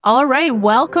All right.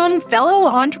 Welcome, fellow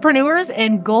entrepreneurs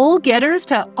and goal getters,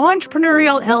 to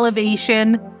Entrepreneurial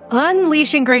Elevation,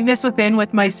 Unleashing Greatness Within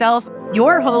with myself,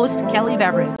 your host, Kelly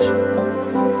Beveridge.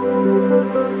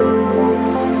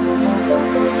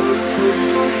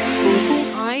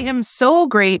 I am so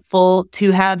grateful to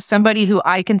have somebody who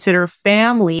I consider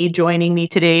family joining me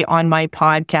today on my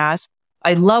podcast.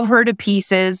 I love her to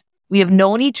pieces. We have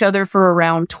known each other for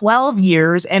around 12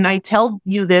 years. And I tell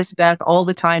you this, Beth, all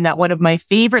the time, that one of my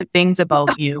favorite things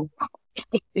about you.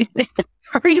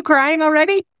 Are you crying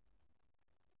already?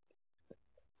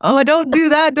 Oh, don't do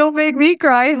that. Don't make me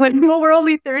cry. Like, no, we're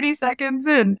only 30 seconds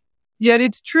in. Yet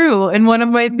it's true. And one of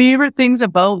my favorite things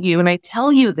about you, and I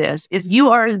tell you this, is you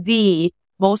are the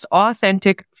most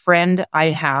authentic friend I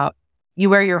have. You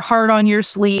wear your heart on your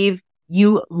sleeve.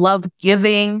 You love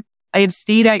giving. I have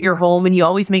stayed at your home and you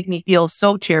always make me feel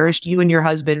so cherished, you and your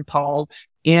husband, Paul.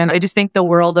 And I just think the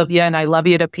world of you and I love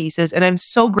you to pieces. And I'm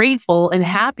so grateful and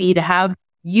happy to have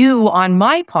you on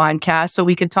my podcast so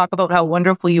we can talk about how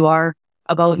wonderful you are,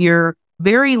 about your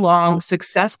very long,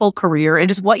 successful career and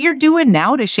just what you're doing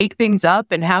now to shake things up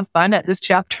and have fun at this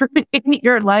chapter in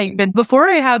your life. And before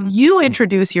I have you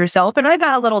introduce yourself, and I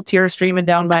got a little tear streaming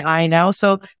down my eye now.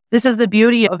 So this is the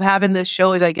beauty of having this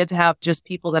show, is I get to have just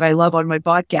people that I love on my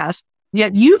podcast.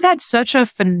 Yet you've had such a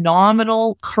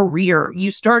phenomenal career.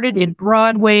 You started in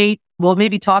Broadway. We'll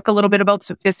maybe talk a little bit about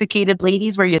Sophisticated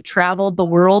Ladies, where you traveled the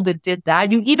world and did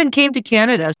that. You even came to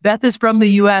Canada. Beth is from the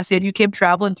US, and you came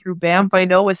traveling through Banff, I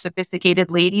know, with Sophisticated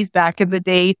Ladies back in the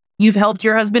day. You've helped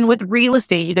your husband with real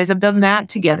estate. You guys have done that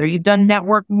together. You've done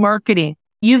network marketing.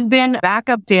 You've been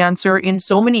backup dancer in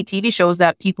so many TV shows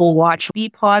that people watch. Be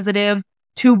Positive,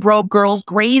 Two Broke Girls,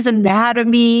 Grey's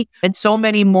Anatomy, and so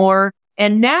many more.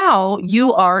 And now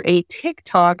you are a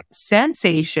TikTok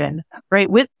sensation, right?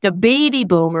 With the baby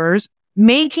boomers,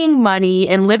 making money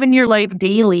and living your life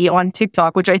daily on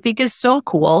TikTok, which I think is so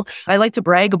cool. I like to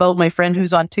brag about my friend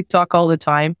who's on TikTok all the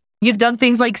time. You've done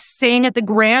things like sing at the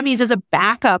Grammys as a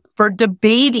backup for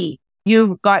DaBaby.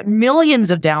 You've got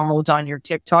millions of downloads on your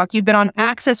TikTok. You've been on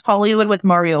Access Hollywood with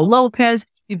Mario Lopez.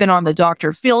 You've been on the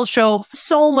Dr. Phil show,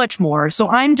 so much more. So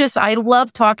I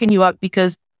love talking you up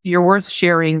because you're worth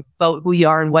sharing about who you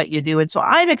are and what you do. And so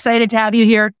I'm excited to have you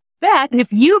here. Beth,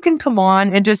 if you can come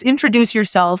on and just introduce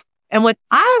yourself. And what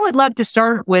I would love to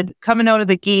start with coming out of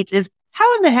the gates is,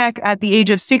 how in the heck at the age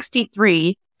of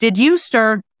 63 did you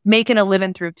start making a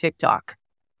living through TikTok?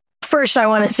 First, I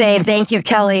want to say thank you,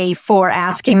 Kelly, for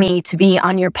asking me to be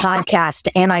on your podcast.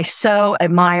 And I so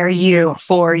admire you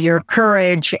for your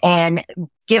courage and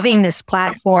giving this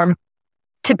platform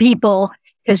to people,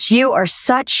 because you are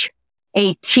such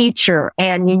a teacher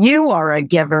and you are a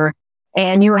giver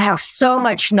and you have so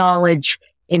much knowledge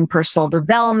in personal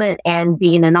development and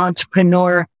being an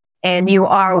entrepreneur. And you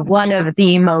are one of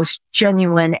the most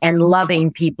genuine and loving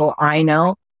people I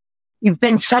know. You've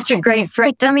been such a great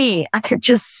friend to me. I'm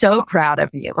just so proud of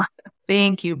you.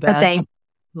 Thank you, Beth.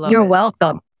 You're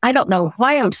welcome. I don't know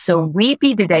why I'm so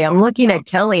weepy today. I'm looking at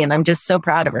Kelly and I'm just so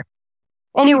proud of her.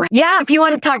 Anyway, yeah, if you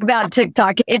want to talk about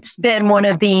TikTok, it's been one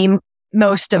of the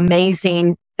most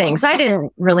amazing things. I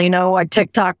didn't really know what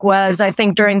TikTok was. I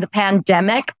think during the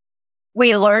pandemic,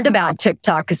 we learned about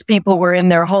TikTok because people were in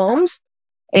their homes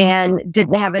and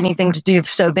didn't have anything to do.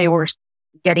 So they were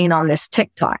getting on this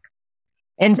TikTok.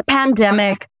 In the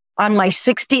pandemic, on my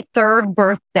 63rd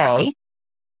birthday,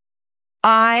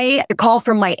 I called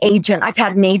from my agent. I've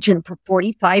had an agent for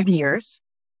 45 years.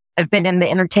 I've been in the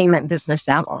entertainment business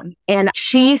that long. And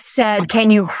she said,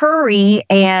 can you hurry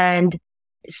and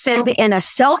send in a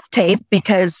self-tape,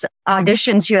 because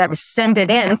auditions, you have to send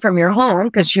it in from your home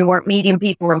because you weren't meeting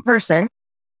people in person,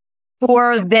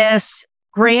 for this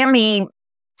Grammy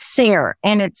singer.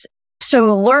 And it's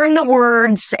so learn the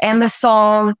words and the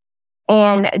song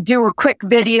and do a quick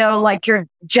video like you're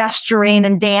gesturing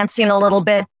and dancing a little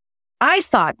bit. I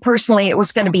thought personally it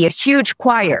was going to be a huge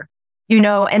choir,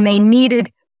 and they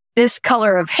needed this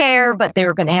color of hair, but they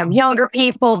were going to have younger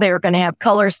people. They were going to have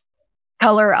color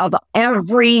of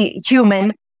every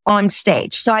human on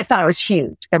stage. So I thought it was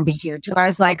huge, going to be huge. And I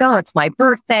was like, oh, it's my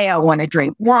birthday. I want to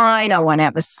drink wine. I want to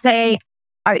have a stay.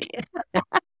 I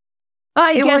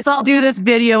guess I'll do this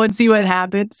video and see what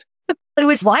happens. It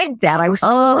was like that. I was,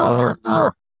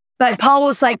 But Paul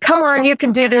was like, come on, you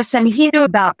can do this. And he knew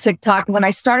about TikTok. When I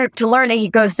started to learn it, he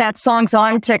goes, that song's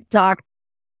on TikTok.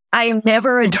 I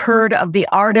never had heard of the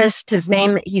artist.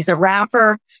 He's a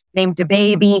rapper named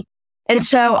DaBaby. And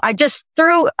so I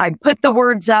put the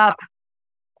words up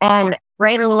and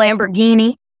ran in a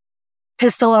Lamborghini,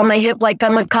 pistol on my hip like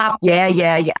I'm a cop.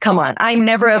 Yeah. Come on. I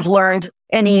never have learned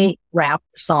any rap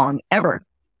song ever.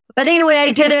 But anyway,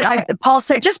 I did it. Paul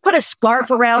said, just put a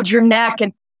scarf around your neck.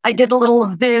 And I did a little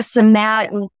of this and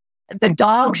that. And the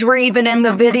dogs were even in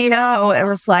the video. It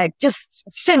was like, just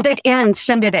send it in.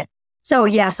 So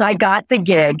yes, I got the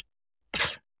gig.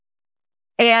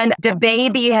 And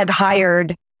DaBaby had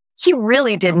hired, he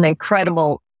really did an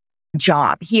incredible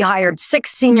job. He hired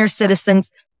 6 senior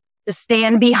citizens to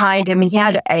stand behind him. He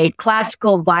had a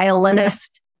classical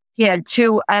violinist. He had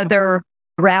 2 other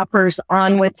rappers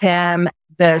on with him.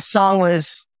 The song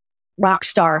was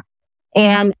Rockstar.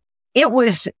 And it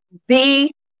was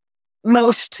the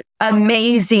most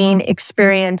amazing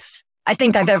experience I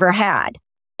think I've ever had.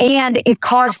 And it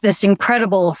caused this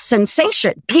incredible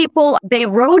sensation. People, they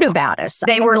wrote about us.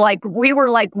 We were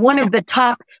like one of the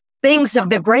top things of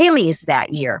the Grammys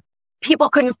that year. People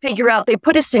couldn't figure out, they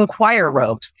put us in choir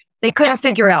robes. They couldn't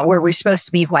figure out where we're supposed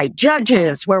to be white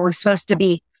judges, where we're supposed to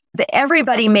be.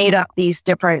 Everybody made up these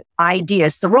different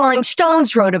ideas. The Rolling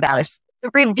Stones wrote about us. The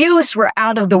reviews were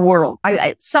out of the world.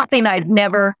 It's something I'd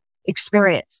never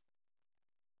experienced.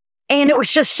 And it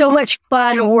was just so much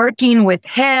fun working with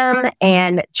him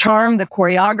and Charm, the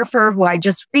choreographer, who I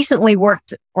just recently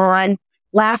worked on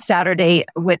last Saturday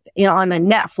on a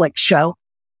Netflix show.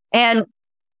 And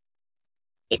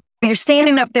you're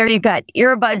standing up there, you've got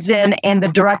earbuds in, and the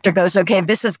director goes, okay,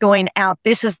 this is going out.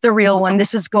 This is the real one.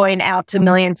 This is going out to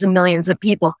millions and millions of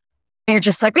people. And you're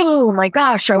just like, oh my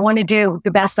gosh, I want to do the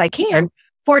best I can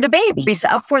for DaBaby. He's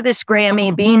up for this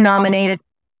Grammy, being nominated.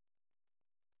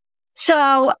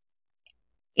 So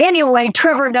anyway,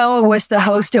 Trevor Noah was the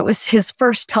host. It was his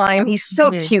first time. He's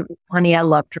so cute, honey. I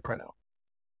love Trevor Noah.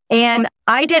 And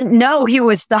I didn't know he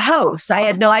was the host. I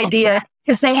had no idea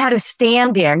because they had a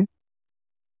stand-in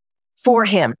for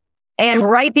him. And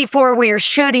right before we were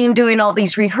shooting, doing all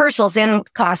these rehearsals in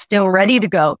costume, ready to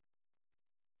go,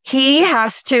 he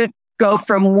has to go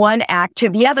from one act to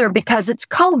the other because it's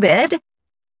COVID.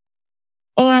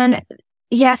 And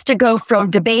he has to go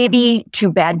from DaBaby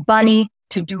to Bad Bunny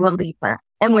to Dua Lipa.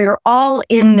 And we were all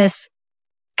in this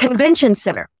convention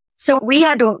center. So we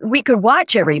could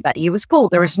watch everybody. It was cool.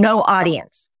 There was no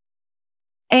audience.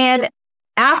 And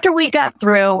after we got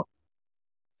through,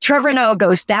 Trevor Noah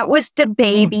goes, that was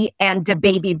DaBaby and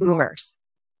DaBaby Boomers.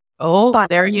 Oh, Funny,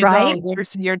 there you right? go.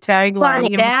 There's your tagline.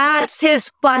 Funny. That's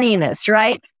his funniness,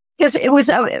 right? Because it was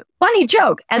a funny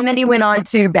joke. And then he went on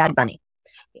to Bad Bunny.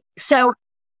 So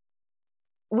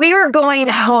we were going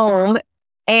home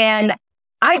and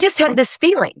I just had this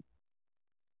feeling.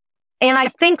 And I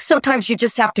think sometimes you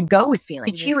just have to go with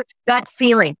feeling. Huge gut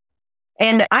feeling.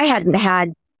 And I hadn't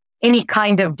had any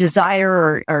kind of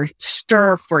desire or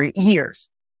stir for years.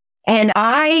 And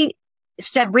I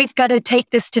said, we've got to take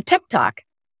this to TikTok.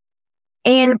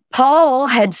 And Paul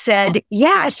had said,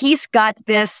 yeah, he's got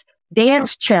this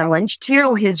dance challenge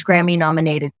to his Grammy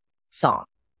nominated song.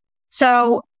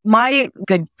 So my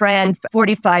good friend,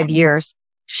 45 years,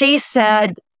 she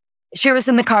said, she was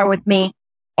in the car with me.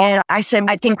 And I said,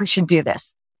 I think we should do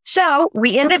this. So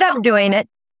we ended up doing it.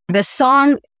 The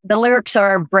song, the lyrics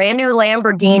are brand new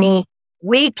Lamborghini.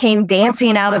 We came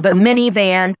dancing out of a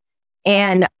minivan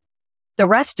and the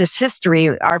rest is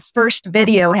history. Our first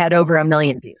video had over 1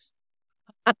 million views.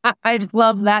 I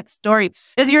love that story.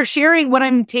 As you're sharing, what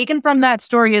I'm taking from that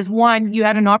story is, one, you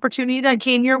had an opportunity that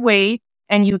came your way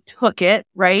and you took it,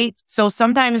 right? So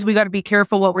sometimes we got to be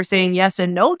careful what we're saying yes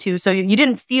and no to. So you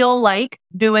didn't feel like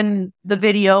doing the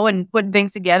video and putting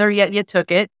things together, yet you took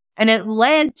it. And it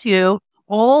led to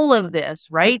all of this,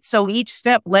 right? So each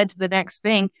step led to the next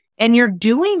thing. And you're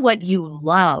doing what you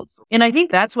love. And I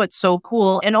think that's what's so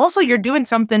cool. And also you're doing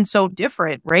something so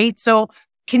different, right? So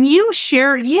can you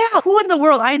share, who in the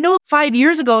world? I know 5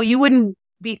 years ago, you wouldn't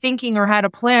be thinking or had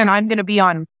a plan, I'm going to be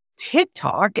on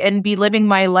TikTok and be living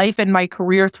my life and my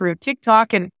career through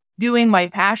TikTok and doing my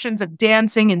passions of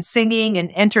dancing and singing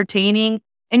and entertaining.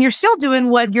 And you're still doing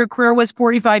what your career was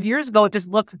 45 years ago. It just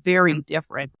looks very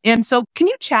different. And so can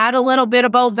you chat a little bit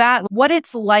about that? What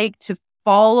it's like to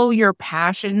follow your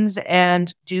passions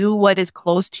and do what is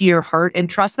close to your heart and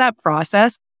trust that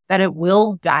process, that it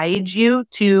will guide you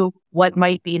to what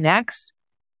might be next?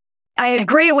 I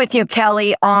agree with you,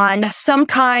 Kelly, on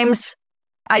sometimes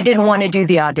I didn't want to do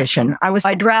the audition.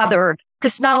 I'd rather,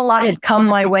 because not a lot had come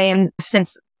my way and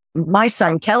since my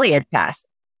son Kelly had passed.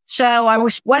 So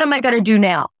what am I going to do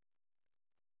now?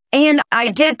 And I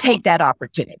did take that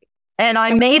opportunity and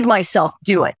I made myself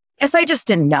do it because I just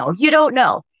didn't know. You don't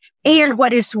know. And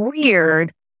what is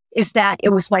weird is that it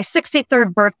was my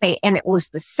 63rd birthday and it was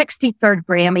the 63rd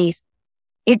Grammys.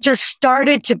 It just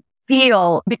started to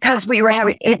feel, because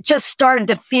it just started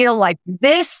to feel like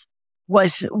this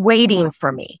was waiting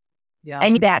for me. Yeah.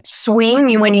 And that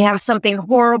swing, when you have something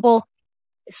horrible,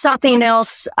 something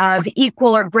else of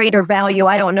equal or greater value.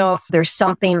 I don't know if there's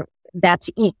something that's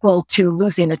equal to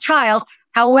losing a child.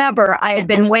 However, I had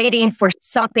been waiting for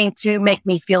something to make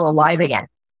me feel alive again.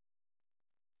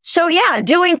 So yeah,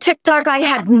 doing TikTok, I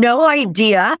had no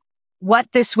idea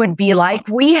what this would be like.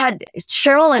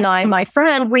 Cheryl and I, my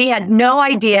friend, we had no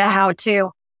idea how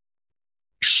to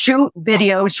shoot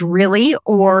videos really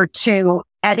or to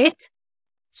edit.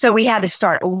 So we had to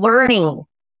start learning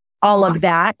all of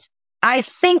that. I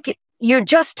think you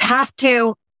just have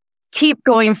to keep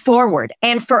going forward.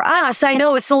 And for us, I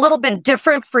know it's a little bit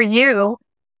different for you.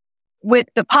 With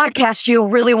the podcast, you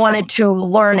really wanted to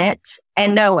learn it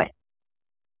and know it.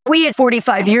 We had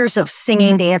 45 years of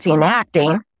singing, dancing, and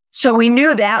acting. So we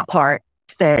knew that part,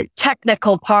 the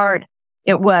technical part.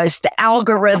 It was the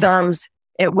algorithms.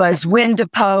 It was when to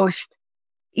post,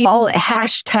 all the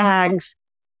hashtags,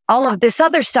 all of this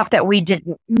other stuff that we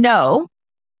didn't know.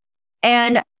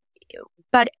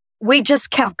 But we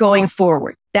just kept going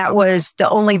forward. That was the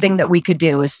only thing that we could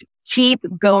do, is keep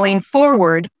going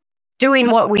forward,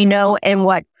 doing what we know and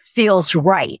what feels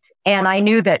right. And I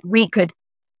knew that we could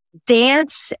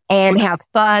dance and have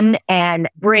fun and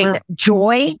bring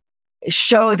joy,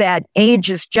 show that age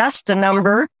is just a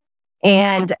number,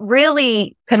 and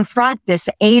really confront this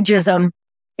ageism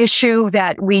issue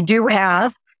that we do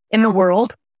have in the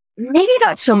world. Maybe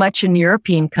not so much in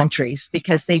European countries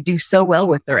because they do so well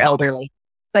with their elderly.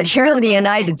 But here in the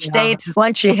United States,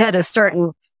 once you hit a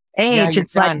certain age,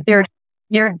 it's done. Like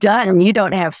you're done. You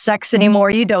don't have sex anymore.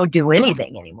 You don't do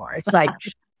anything anymore. It's like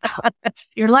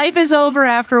your life is over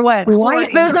after what?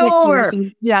 Life is over.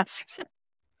 Yeah.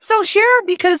 So share,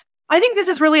 because I think this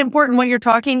is really important what you're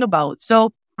talking about.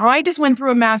 So I just went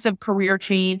through a massive career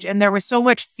change, and there was so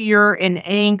much fear and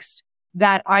angst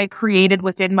that I created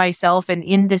within myself and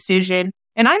indecision.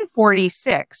 And I'm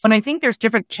 46, and I think there's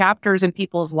different chapters in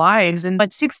people's lives. And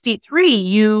at 63,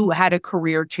 you had a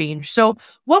career change. So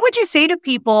what would you say to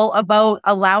people about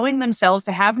allowing themselves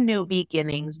to have new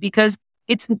beginnings? Because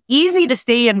it's easy to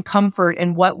stay in comfort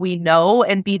in what we know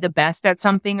and be the best at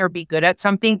something or be good at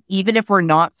something, even if we're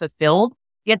not fulfilled.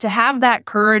 Yet to have that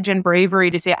courage and bravery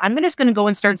to say, I'm just going to go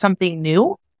and start something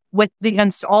new with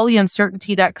all the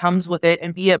uncertainty that comes with it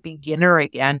and be a beginner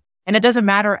again. And it doesn't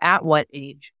matter at what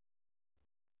age.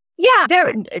 Yeah,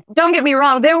 don't get me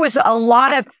wrong. There was a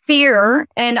lot of fear,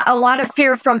 and a lot of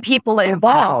fear from people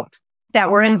involved that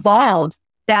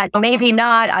maybe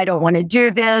not, I don't want to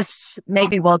do this.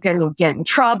 Maybe we'll get in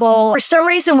trouble. For some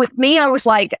reason with me, I was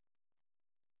like,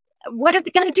 what are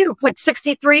they going to do? Put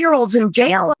 63-year-olds in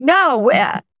jail? No,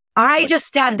 I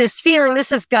just had this feeling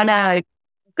this is going to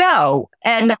go.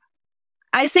 And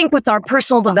I think with our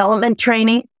personal development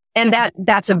training, and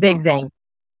that's a big thing.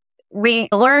 We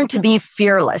learn to be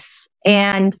fearless.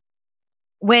 And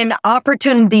when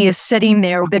opportunity is sitting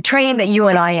there, the training that you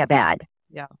and I have had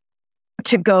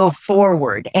to go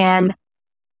forward. And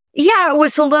yeah, it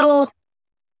was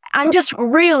I'm just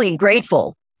really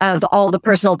grateful of all the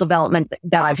personal development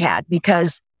that I've had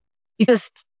because you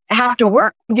just have to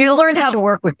work. You learn how to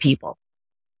work with people.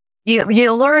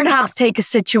 You learn how to take a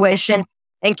situation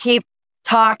and keep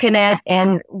talking it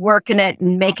and working it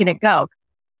and making it go.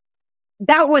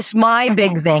 That was my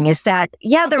big thing, is that,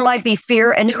 yeah, there might be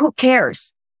fear, and who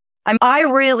cares? I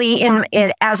really,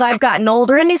 as I've gotten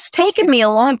older, and it's taken me a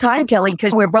long time, Kelly,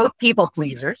 because we're both people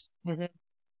pleasers. Mm-hmm.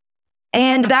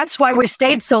 And that's why we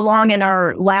stayed so long in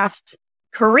our last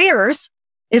careers,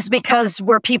 is because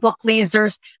we're people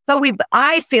pleasers. But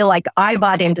I feel like I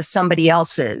bought into somebody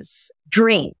else's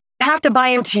dream. You have to buy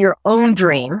into your own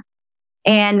dream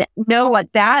and know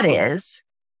what that is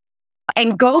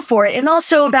and go for it. And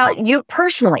also about you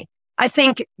personally. I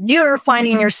think you're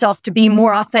finding yourself to be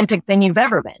more authentic than you've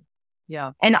ever been.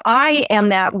 Yeah. And I am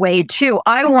that way too.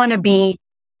 I want to be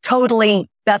totally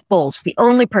Beth Bowles, the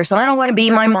only person. I don't want to be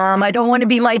my mom. I don't want to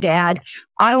be my dad.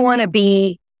 I want to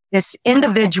be this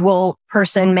individual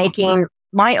person making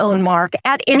my own mark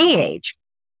at any age.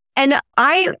 And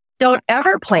I don't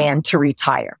ever plan to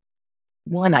retire.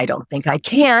 One, I don't think I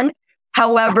can.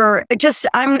 However,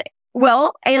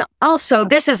 and also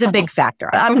this is a big factor.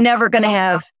 I'm never going to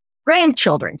have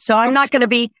grandchildren. So I'm not going to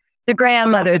be the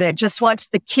grandmother that just wants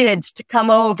the kids to come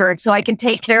over so I can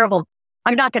take care of them.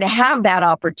 I'm not going to have that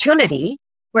opportunity,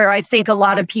 where I think a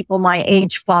lot of people my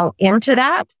age fall into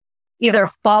that, either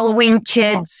following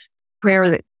kids where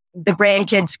the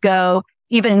grandkids go,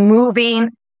 even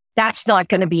moving. That's not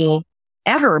going to be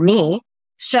ever me.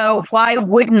 So why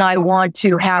wouldn't I want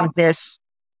to have this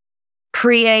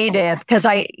creative, because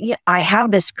I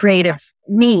have this creative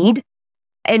need,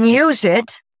 and use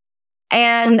it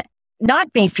and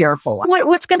not be fearful.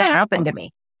 What's going to happen to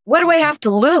me? What do I have to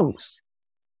lose?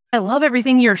 I love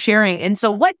everything you're sharing. And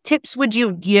so what tips would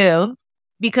you give?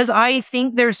 Because I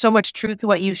think there's so much truth to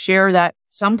what you share that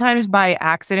sometimes by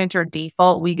accident or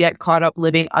default, we get caught up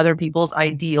living other people's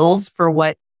ideals for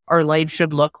what our life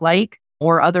should look like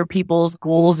or other people's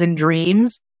goals and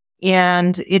dreams.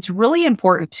 And it's really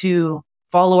important to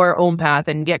follow our own path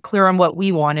and get clear on what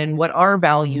we want and what our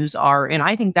values are. And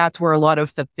I think that's where a lot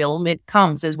of fulfillment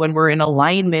comes, is when we're in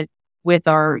alignment with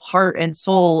our heart and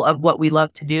soul of what we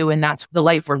love to do. And that's the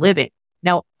life we're living.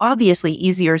 Now, obviously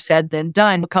easier said than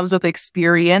done. It comes with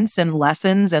experience and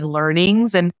lessons and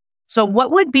learnings. And so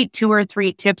what would be 2 or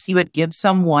 3 tips you would give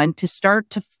someone to start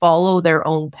to follow their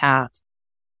own path?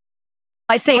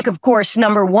 I think, of course,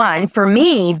 number one, for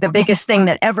me, the biggest thing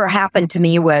that ever happened to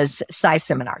me was size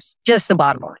seminars, just the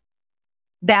bottom line.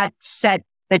 That set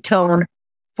the tone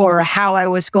for how I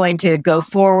was going to go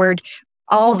forward.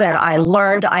 All that I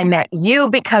learned, I met you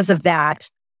because of that.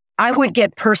 I would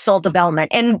get personal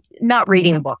development and not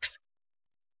reading books.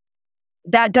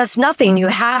 That does nothing. You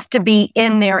have to be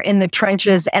in there in the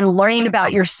trenches and learning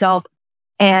about yourself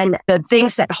and the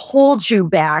things that hold you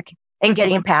back and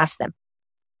getting past them.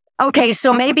 Okay,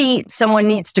 so maybe someone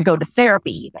needs to go to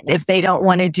therapy even if they don't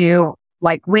want to do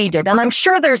like we did. And I'm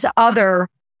sure there's other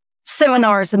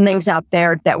seminars and things out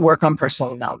there that work on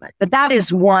personal development. But that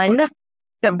is one,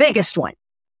 the biggest one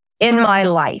in my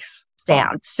life.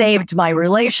 Saved my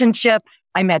relationship.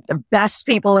 I met the best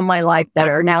people in my life that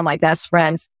are now my best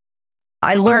friends.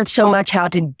 I learned so much how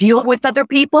to deal with other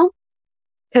people.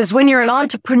 Because when you're an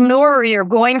entrepreneur, you're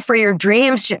going for your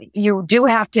dreams, you do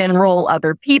have to enroll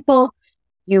other people.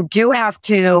 You do have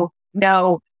to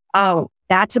know, oh,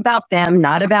 that's about them,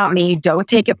 not about me. Don't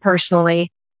take it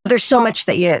personally. There's so much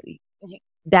that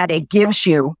it gives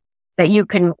you that you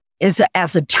can is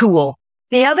as a tool.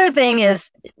 The other thing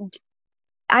is,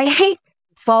 I hate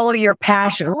follow your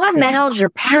passion. What the hell is your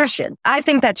passion? I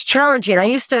think that's challenging. I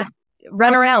used to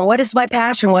run around. What is my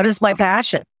passion? What is my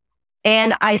passion?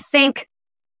 And I think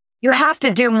you have to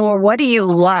do more. What do you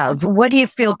love? What do you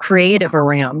feel creative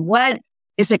around? What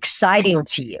is exciting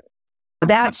to you?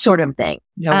 That sort of thing.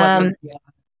 Yeah.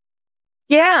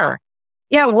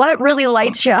 What really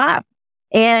lights you up?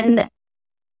 And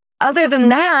other than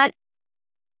that,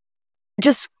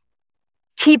 just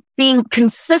keep being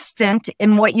consistent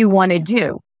in what you want to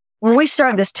do. When we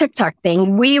started this TikTok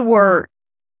thing, we were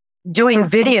doing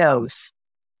videos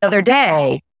the other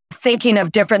day, thinking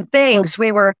of different things.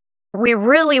 We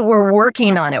really were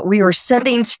working on it. We were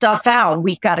sending stuff out.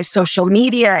 We got a social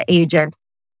media agent.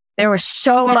 There was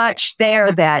so much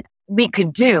there that we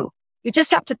could do. You just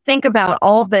have to think about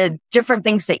all the different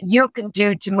things that you can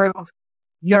do to move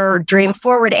your dream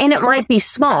forward. And it might be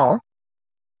small.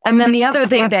 And then the other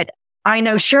thing that I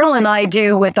know Cheryl and I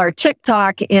do with our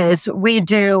TikTok is we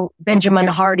do Benjamin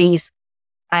Hardy's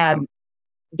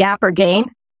gap or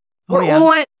gain.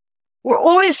 We're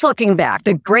always looking back,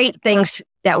 the great things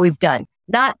that we've done.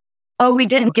 Not, oh, we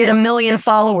didn't get 1 million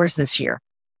followers this year.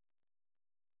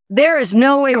 There is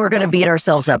no way we're going to beat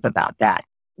ourselves up about that.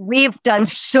 We've done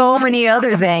so many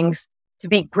other things to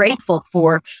be grateful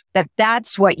for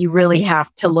that's what you really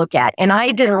have to look at. And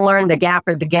I didn't learn the gap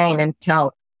or the gain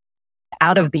until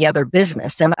out of the other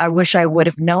business. And I wish I would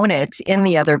have known it in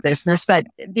the other business, but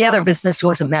the other business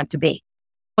wasn't meant to be.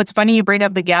 It's funny you bring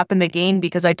up the gap and the gain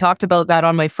because I talked about that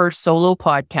on my first solo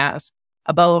podcast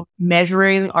about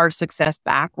measuring our success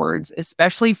backwards,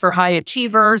 especially for high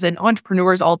achievers, and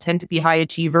entrepreneurs all tend to be high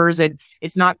achievers and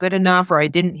it's not good enough, or I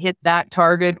didn't hit that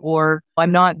target, or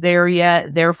I'm not there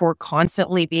yet, therefore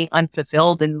constantly being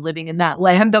unfulfilled and living in that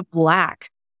land of black.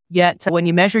 Yet when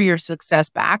you measure your success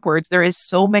backwards, there is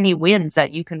so many wins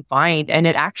that you can find, and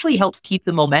it actually helps keep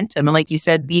the momentum. And like you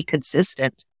said, be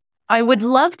consistent. I would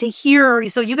love to hear,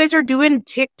 so you guys are doing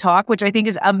TikTok, which I think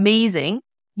is amazing.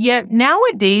 Yet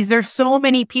nowadays, there's so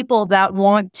many people that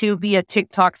want to be a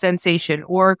TikTok sensation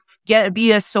or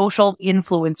be a social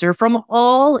influencer from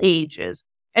all ages.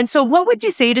 And so what would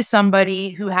you say to somebody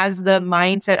who has the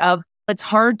mindset of, it's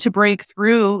hard to break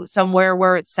through somewhere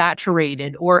where it's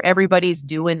saturated or everybody's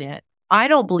doing it? I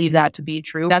don't believe that to be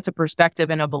true. That's a perspective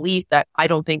and a belief that I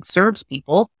don't think serves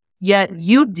people. Yet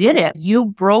you did it. You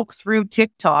broke through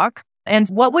TikTok. And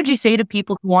what would you say to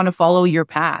people who want to follow your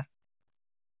path?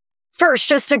 First,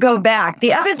 just to go back,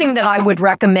 the other thing that I would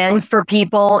recommend for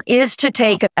people is to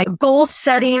take a goal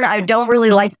setting. I don't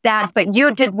really like that, but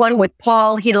you did one with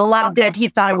Paul. He loved it. He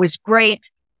thought it was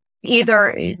great.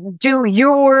 Either do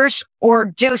yours or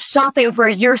do something where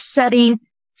you're setting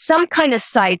some kind of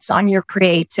sights on your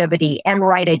creativity and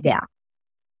write it down.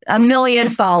 1 million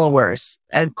followers,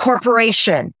 a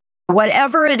corporation,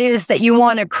 whatever it is that you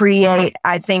want to create,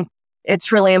 I think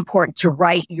it's really important to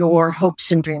write your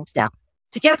hopes and dreams down.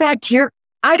 To get back to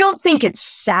I don't think it's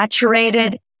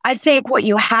saturated. I think what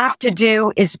you have to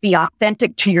do is be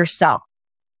authentic to yourself.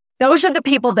 Those are the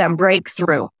people that break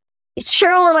through.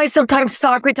 Cheryl and I sometimes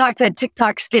we talk that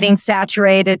TikTok's getting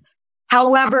saturated.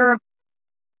 However,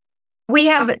 we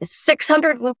have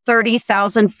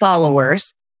 630,000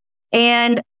 followers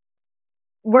and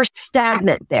we're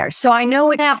stagnant there. So I know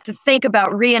we have to think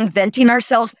about reinventing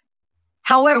ourselves.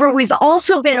 However, we've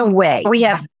also been away. We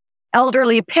have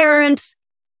elderly parents.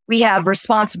 We have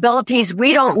responsibilities.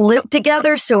 We don't live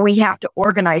together, so we have to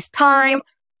organize time.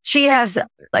 She has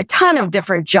a ton of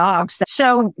different jobs,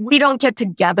 so we don't get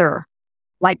together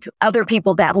like other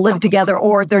people that live together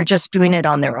or they're just doing it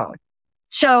on their own.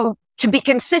 So to be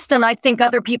consistent, I think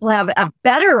other people have a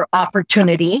better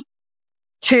opportunity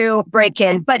to break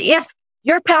in. But if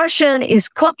your passion is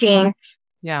cooking,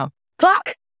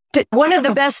 cook. One of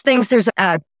the best things, there's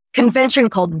a convention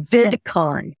called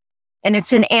VidCon, and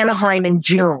it's in Anaheim in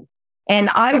June. And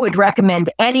I would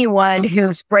recommend anyone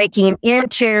who's breaking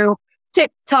into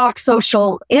TikTok,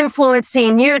 social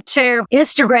influencing, YouTube,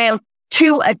 Instagram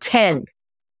to attend.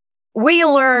 We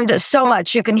learned so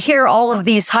much. You can hear all of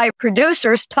these high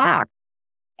producers talk.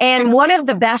 And one of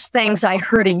the best things I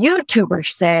heard a YouTuber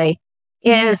say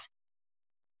is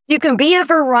you can be a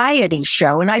variety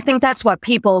show. And I think that's what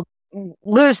people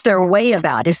lose their way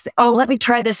about is, let me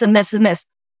try this and this and this.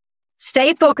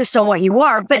 Stay focused on what you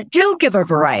are, but do give a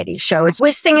variety show.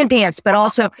 We sing and dance, but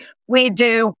also we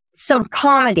do some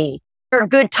comedy. We're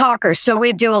good talkers, so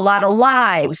we do a lot of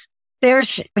lives.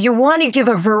 You want to give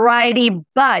a variety,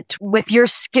 but with your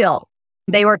skill.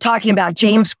 They were talking about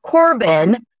James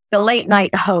Corbin, the late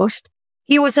night host.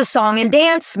 He was a song and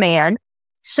dance man.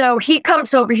 So he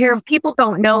comes over here. People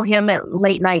don't know him at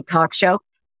late night talk show,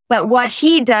 but what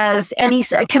he does, and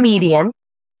he's a comedian.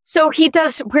 So he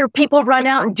does where people run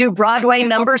out and do Broadway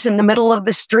numbers in the middle of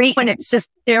the street when it's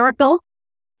hysterical.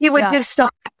 He would do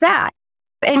stuff like that.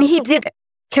 And he did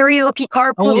karaoke,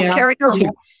 carpool karaoke.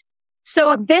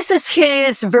 So this is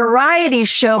his variety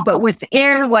show, but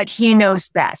within what he knows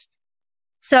best.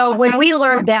 So when we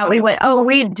learned that, we went,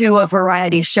 we do a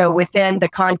variety show within the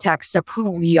context of who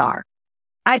we are.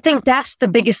 I think that's the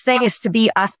biggest thing, is to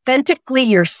be authentically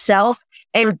yourself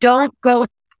and don't go,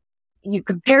 you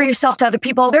compare yourself to other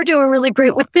people. They're doing really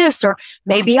great with this, or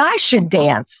maybe I should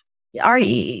dance.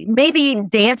 Maybe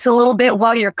dance a little bit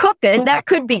while you're cooking. That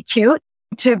could be cute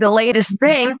to the latest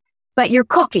thing, but you're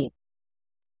cooking,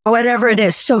 whatever it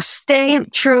is. So stay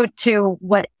true to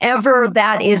whatever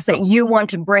that is that you want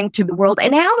to bring to the world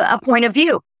and have a point of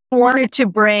view. I wanted to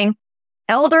bring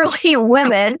elderly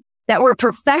women that were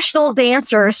professional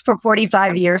dancers for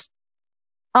 45 years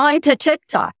onto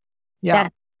TikTok. Yeah.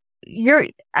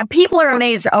 People are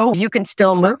amazed. You can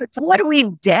still move. It's, what are we,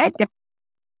 dead?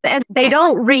 And they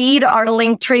don't read our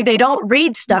link tree. They don't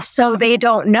read stuff, so they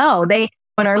don't know.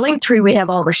 On our link tree, we have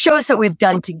all the shows that we've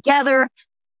done together.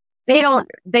 They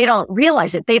don't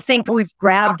realize it. They think we've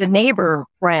grabbed a neighbor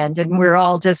friend and we're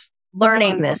all just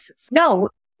learning this. No,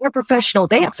 we're professional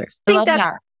dancers. I think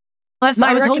that's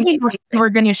I was hoping what we're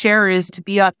going to share is to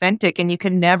be authentic, and you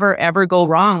can never, ever go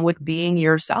wrong with being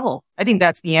yourself. I think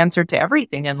that's the answer to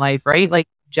everything in life, right? Like,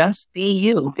 just be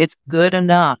you. It's good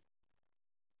enough.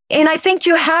 And I think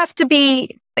you have to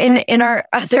be in our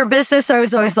other business. I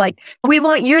was always like, we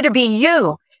want you to be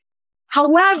you.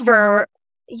 However,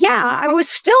 I was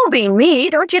still being me.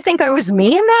 Don't you think I was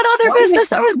me in that other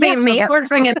business? I was being me.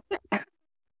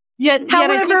 Yet I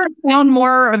think you found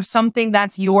more of something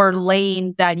that's your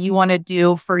lane that you want to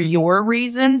do for your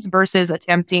reasons versus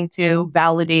attempting to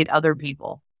validate other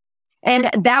people.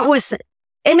 And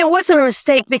it wasn't a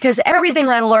mistake, because everything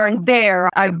I learned there,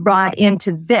 I brought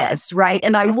into this, right?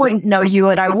 And I wouldn't know you,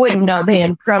 and I wouldn't know the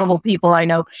incredible people I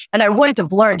know, and I wouldn't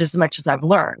have learned as much as I've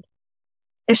learned.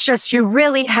 It's just, you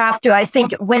really have to, I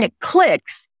think when it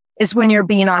clicks is when you're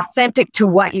being authentic to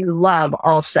what you love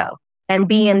also, and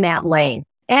be in that lane.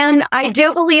 And I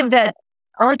do believe that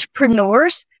most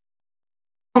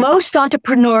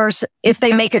entrepreneurs, if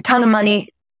they make a ton of money,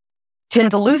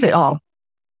 tend to lose it all.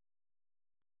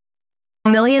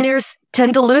 Millionaires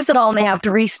tend to lose it all and they have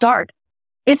to restart.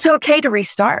 It's okay to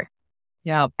restart.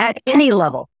 Yeah. At any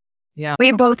level. Yeah.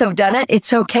 We both have done it.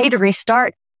 It's okay to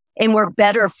restart, and we're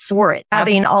better for it,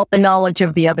 having all the knowledge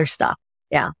of the other stuff.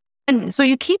 Yeah. And so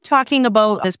you keep talking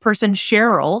about this person,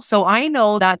 Cheryl. So I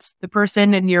know that's the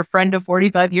person and your friend of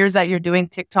 45 years that you're doing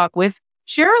TikTok with.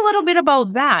 Share a little bit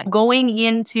about that, going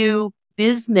into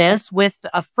business with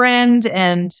a friend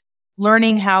and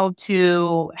learning how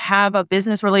to have a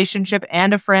business relationship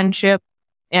and a friendship.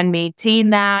 and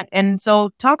maintain that. And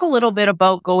so talk a little bit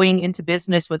about going into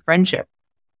business with friendship.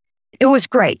 It was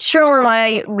great. Cheryl and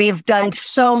I, we've done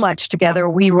so much together.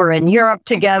 We were in Europe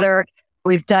together.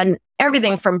 We've done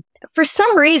everything for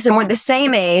some reason, we're the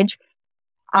same age.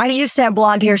 I used to have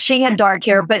blonde hair. She had dark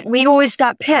hair, but we always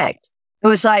got picked. It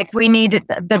was like, we need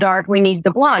the dark, we need the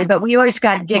blonde, but we always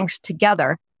got gigs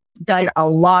together, done a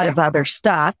lot of other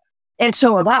stuff. And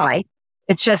so have I.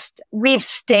 It's just, we've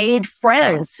stayed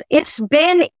friends. It's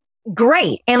been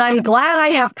great. And I'm glad I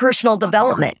have personal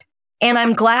development. And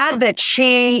I'm glad that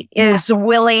she is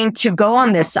willing to go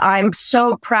on this. I'm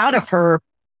so proud of her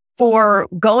for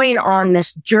going on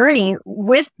this journey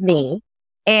with me.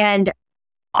 And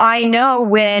I know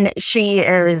when she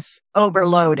is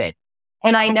overloaded.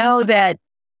 And I know that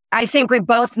I think we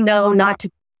both know not to,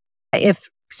 if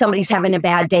somebody's having a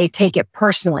bad day, take it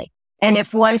personally. And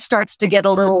if one starts to get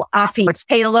a little offy, it's,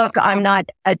 hey, look, I'm not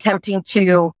attempting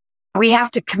to, we have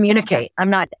to communicate.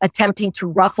 I'm not attempting to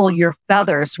ruffle your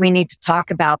feathers. We need to talk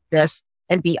about this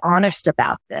and be honest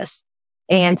about this.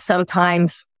 And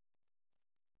sometimes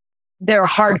there are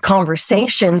hard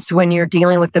conversations when you're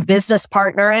dealing with a business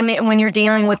partner and when you're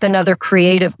dealing with another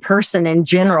creative person in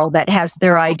general that has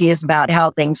their ideas about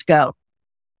how things go.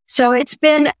 So it's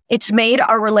made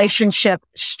our relationship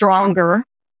stronger,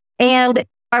 and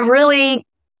I really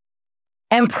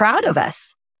am proud of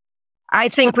us. I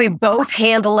think we both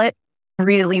handle it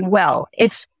really well.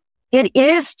 It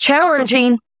is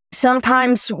challenging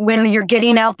sometimes when you're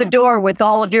getting out the door with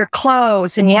all of your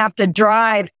clothes and you have to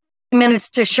drive minutes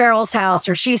to Cheryl's house,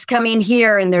 or she's coming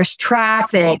here and there's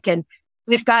traffic and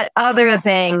we've got other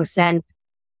things, and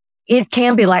it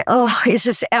can be like, oh, is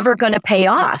this ever going to pay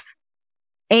off?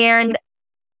 And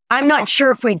I'm not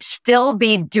sure if we'd still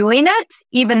be doing it,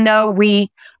 even though we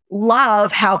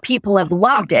love how people have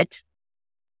loved it,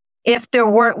 if there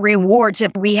weren't rewards,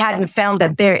 if we hadn't found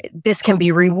that this can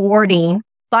be rewarding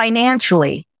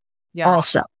financially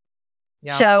also.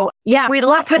 Yeah. So, we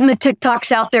love putting the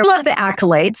TikToks out there. We love the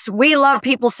accolades. We love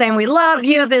people saying, we love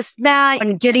you, this, that,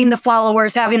 and getting the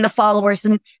followers, having the followers,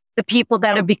 and the people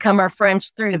that have become our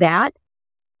friends through that.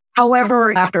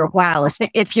 However, after a while,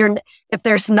 if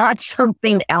there's not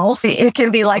something else, it can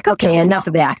be like, okay, enough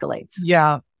of the accolades.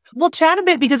 Yeah. Well, chat a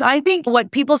bit, because I think what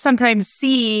people sometimes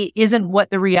see isn't what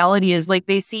the reality is. Like,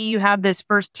 they see you have this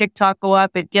first TikTok go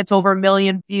up, it gets over 1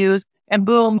 million views, and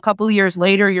boom, a couple of years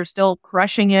later, you're still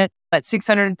crushing it at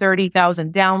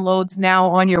 630,000 downloads now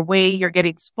on your way. You're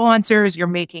getting sponsors, you're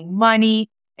making money.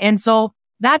 And so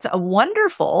that's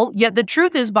wonderful. Yet the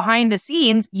truth is, behind the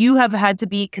scenes, you have had to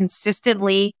be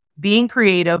consistently being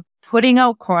creative, putting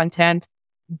out content,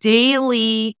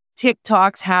 daily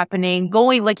TikToks happening,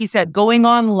 going, like you said, going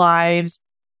on lives,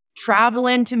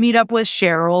 traveling to meet up with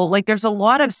Cheryl. Like, there's a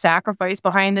lot of sacrifice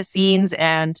behind the scenes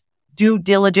and due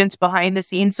diligence behind the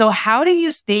scenes. So how do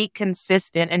you stay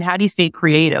consistent and how do you stay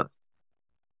creative?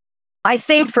 I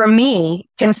think for me,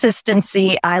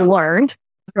 consistency I learned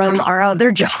from our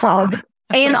other job.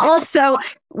 And also,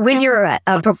 when you're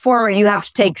a performer, you have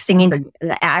to take singing,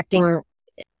 acting,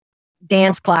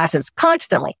 dance classes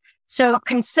constantly. So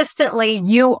consistently,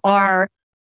 you are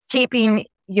keeping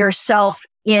yourself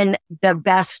in the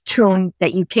best tune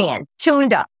that you can,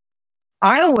 tuned up.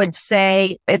 I would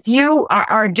say if you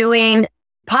are doing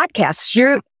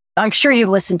podcasts, I'm sure you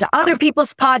listen to other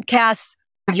people's podcasts.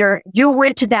 You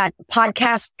went to that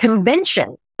podcast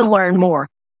convention to learn more.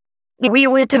 We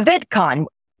went to VidCon.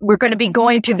 We're going to be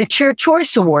going to the Cheer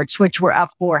Choice Awards, which we're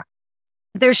up for.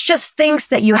 There's just things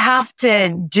that you have to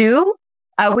do.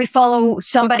 We follow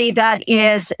somebody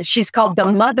she's called The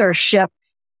Mothership,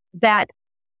 that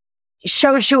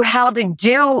shows you how to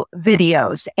do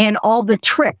videos and all the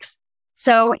tricks.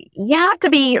 So you have to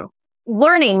be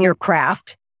learning your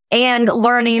craft and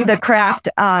learning the craft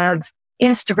of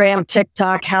Instagram,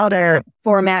 TikTok, how to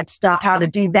format stuff, how to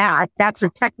do that. That's a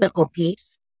technical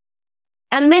piece.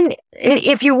 And then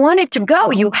if you want it to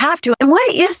go, you have to. And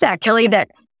what is that, Kelly, that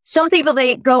some people,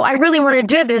 they go, I really want to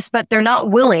do this, but they're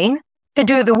not willing to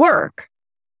do the work.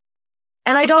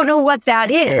 And I don't know what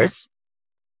that is.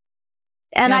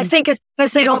 And I think it's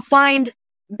because they don't find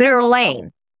their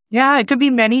lane. Yeah, it could be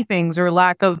many things, or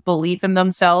lack of belief in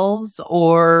themselves,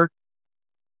 or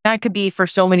that could be for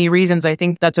so many reasons. I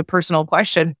think that's a personal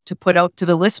question to put out to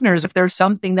the listeners. If there's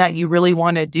something that you really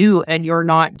want to do and you're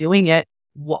not doing it,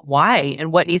 why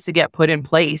and what needs to get put in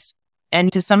place?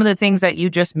 And to some of the things that you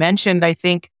just mentioned, I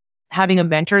think having a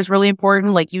mentor is really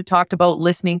important. Like you talked about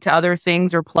listening to other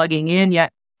things or plugging in,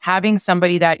 yet having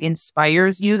somebody that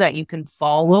inspires you that you can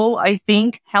follow, I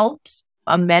think helps.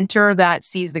 A mentor that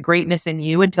sees the greatness in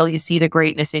you until you see the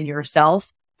greatness in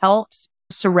yourself helps.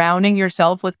 surrounding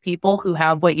yourself with people who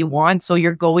have what you want. So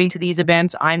you're going to these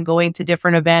events. I'm going to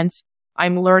different events.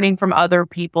 I'm learning from other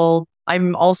people.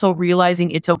 I'm also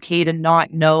realizing it's okay to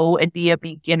not know and be a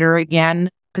beginner again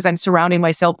because I'm surrounding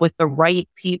myself with the right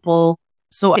people.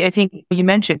 So I think you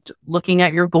mentioned looking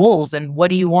at your goals and what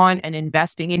do you want and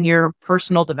investing in your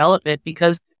personal development,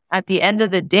 because at the end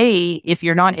of the day, if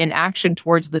you're not in action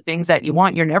towards the things that you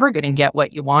want, you're never going to get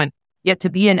what you want. Yet to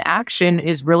be in action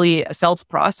is really a self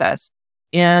process.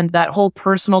 And that whole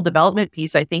personal development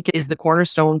piece, I think, is the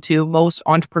cornerstone to most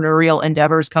entrepreneurial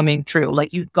endeavors coming true.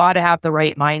 Like, you've got to have the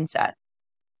right mindset.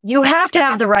 You have to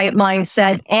have the right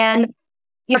mindset. And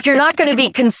if you're not going to be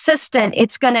consistent,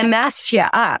 it's going to mess you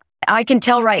up. I can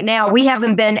tell right now, we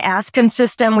haven't been as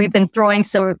consistent. We've been throwing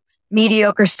some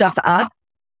mediocre stuff up,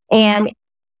 and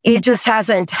it just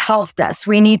hasn't helped us.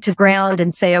 We need to ground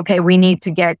and say, okay, we need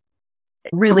to get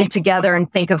really together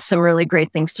and think of some really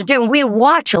great things to do. We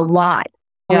watch a lot.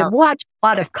 Yeah. We watch a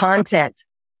lot of content.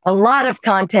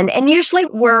 And usually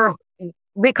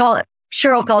we call it,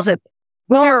 Cheryl calls it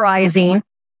glamorizing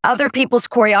other people's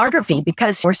choreography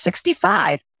because we're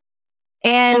 65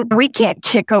 and we can't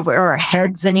kick over our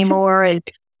heads anymore and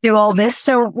do all this.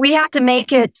 So we have to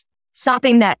make it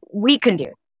something that we can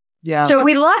do. Yeah. So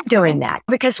we love doing that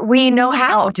because we know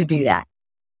how to do that.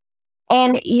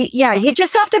 And you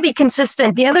just have to be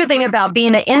consistent. The other thing about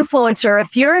being an influencer,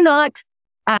 if you're not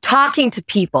talking to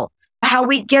people, how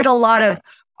we get a lot of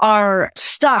our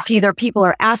stuff, either people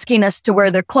are asking us to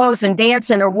wear their clothes and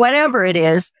dancing or whatever it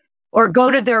is, or go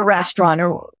to their restaurant,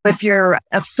 or if you're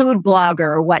a food blogger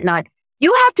or whatnot,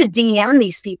 you have to DM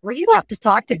these people. You have to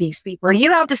talk to these people.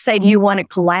 You have to say, do you want to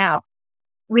collab?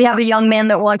 We have a young man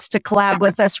that wants to collab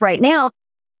with us right now,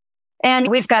 and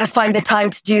we've got to find the time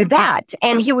to do that.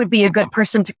 And he would be a good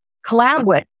person to collab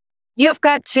with. You've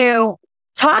got to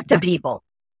talk to people.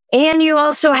 And you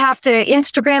also have to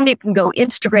Instagram. You can go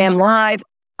Instagram Live.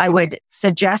 I would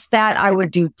suggest that. I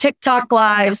would do TikTok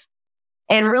Lives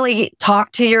and really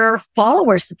talk to your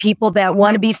followers, the people that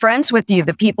want to be friends with you,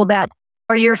 the people that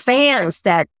are your fans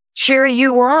that cheer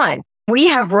you on. We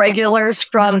have regulars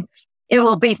it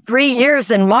will be 3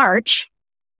 years in March,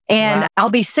 and wow. I'll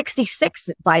be 66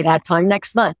 by that time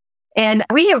next month. And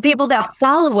we have people that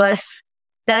follow us,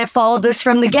 that have followed us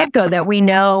from the get-go, that we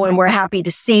know and we're happy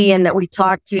to see and that we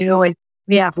talk to. And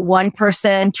we have one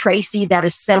person, Tracy, that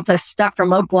has sent us stuff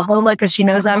from Oklahoma because she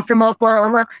knows I'm from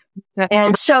Oklahoma.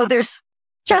 And so there's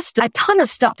just a ton of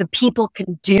stuff that people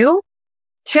can do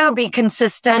to be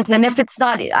consistent. And if it's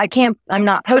not, I'm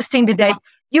not posting today,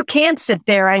 you can sit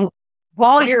there and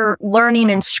while you're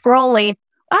learning and scrolling,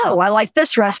 oh, I like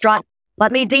this restaurant.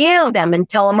 Let me DM them and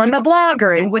tell them I'm a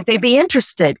blogger. And would they be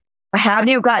interested? Have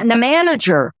you gotten a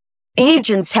manager?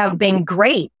 Agents have been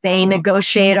great. They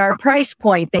negotiate our price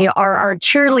point. They are our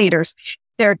cheerleaders.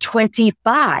 They're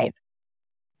 25.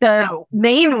 The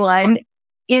main one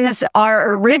is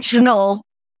our original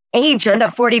agent, a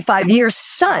 45-year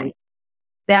son.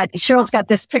 That Cheryl's got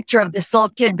this picture of this little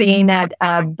kid being at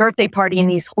a birthday party and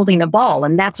he's holding a ball,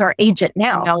 and that's our agent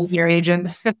now. That was your agent.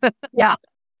 Yeah.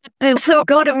 And so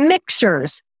go to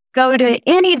mixers, go to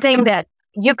anything that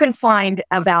you can find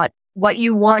about what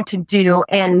you want to do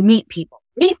and meet people.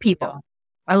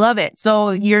 I love it.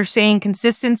 So you're saying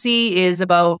consistency is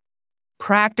about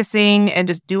practicing and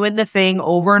just doing the thing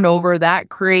over and over. That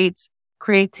creates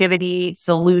creativity,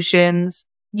 solutions.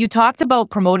 You talked about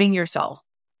promoting yourself,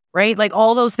 right? Like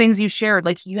all those things you shared,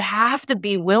 like you have to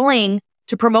be willing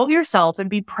to promote yourself and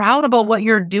be proud about what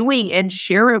you're doing and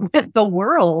share it with the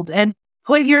world and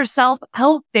put yourself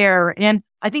out there. And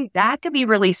I think that could be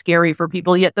really scary for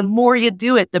people. Yet the more you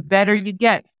do it, the better you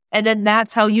get. And then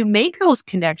that's how you make those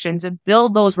connections and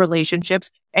build those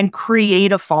relationships and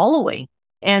create a following.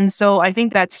 And so I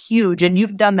think that's huge. And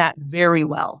you've done that very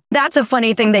well. That's a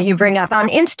funny thing that you bring up. On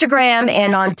Instagram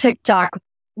and on TikTok,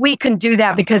 we can do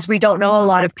that because we don't know a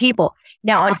lot of people.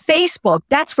 Now on Facebook,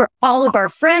 that's where all of our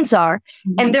friends are.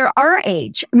 And they're our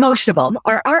age. Most of them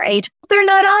are our age. They're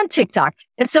not on TikTok.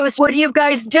 And so it's, what are you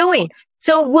guys doing?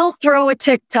 So we'll throw a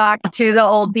TikTok to the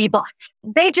old people.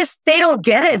 They don't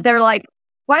get it. They're like,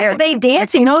 why are they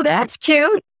dancing? Oh, that's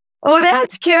cute. Oh,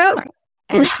 that's cute.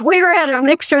 And we were at a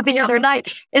mixer the other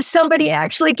night and somebody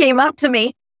actually came up to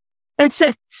me and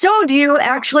said, so do you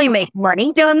actually make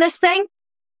money doing this thing?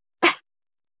 I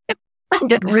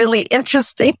find it really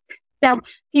interesting that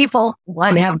people,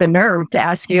 one, have the nerve to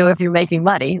ask you if you're making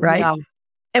money, right? Yeah.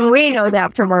 And we know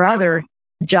that from our other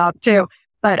job too,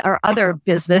 but our other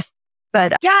business.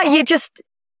 But yeah, you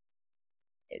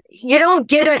don't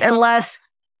get it unless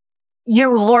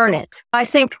you learn it. I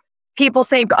think people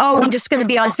think, oh, I'm just going to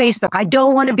be on Facebook. I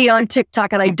don't want to be on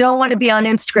TikTok and I don't want to be on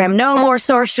Instagram. No more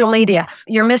social media.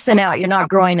 You're missing out. You're not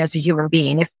growing as a human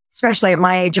being, especially at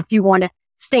my age. If you want to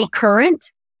stay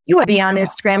current, you want to be on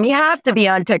Instagram. You have to be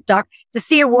on TikTok to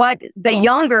see what the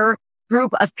younger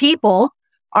group of people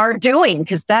are doing,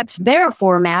 because that's their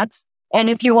formats.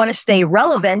 And if you want to stay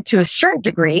relevant to a certain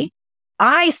degree,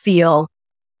 I feel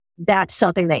that's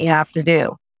something that you have to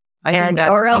do.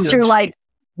 Or else huge. you're like,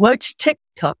 what's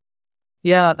TikTok?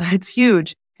 Yeah, it's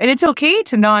huge. And it's okay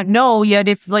to not know yet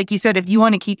if, like you said, if you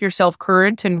want to keep yourself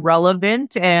current and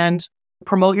relevant and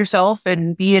promote yourself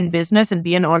and be in business and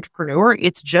be an entrepreneur,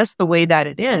 it's just the way that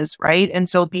it is, right? And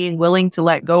so being willing to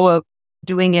let go of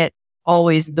doing it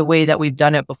always the way that we've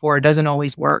done it before, it doesn't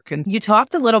always work. And you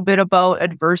talked a little bit about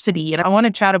adversity, and I want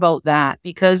to chat about that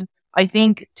because I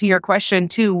think to your question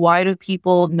too, why do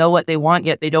people know what they want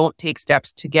yet they don't take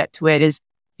steps to get to it, is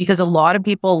because a lot of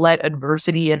people let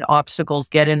adversity and obstacles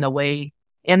get in the way.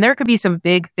 And there could be some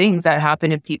big things that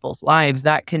happen in people's lives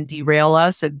that can derail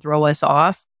us and throw us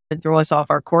off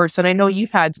our course. And I know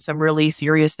you've had some really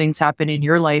serious things happen in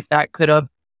your life that could have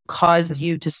caused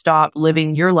you to stop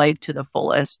living your life to the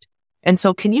fullest. And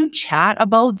so can you chat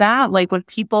about that? Like when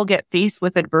people get faced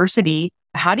with adversity,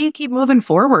 how do you keep moving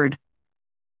forward?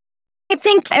 I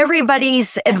think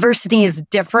everybody's adversity is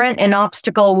different. An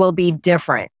obstacle will be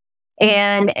different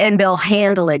and they'll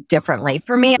handle it differently.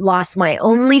 For me, I lost my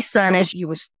only son as he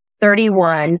was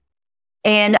 31,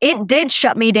 and it did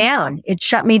shut me down. It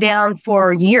shut me down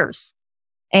for years.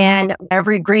 And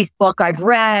every grief book I've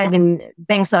read and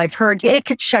things that I've heard,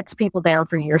 it shuts people down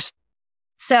for years.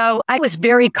 So I was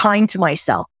very kind to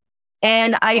myself,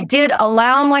 and I did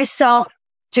allow myself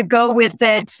to go with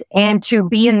it and to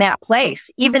be in that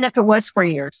place, even if it was for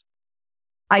years.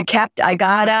 I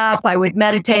got up, I would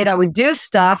meditate, I would do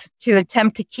stuff to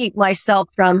attempt to keep myself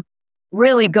from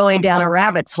really going down a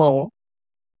rabbit's hole.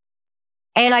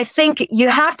 And I think you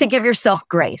have to give yourself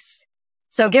grace.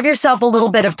 So give yourself a little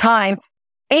bit of time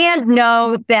and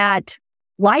know that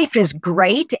life is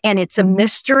great and it's a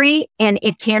mystery and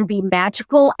it can be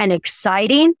magical and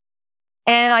exciting.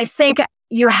 And I think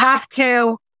you have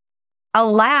to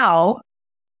allow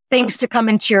things to come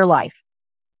into your life.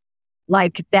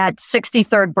 Like that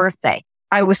 63rd birthday.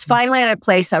 I was finally at a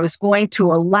place I was going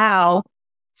to allow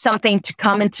something to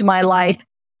come into my life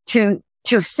to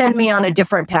send me on a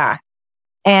different path.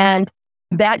 And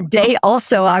that day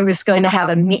also, I was going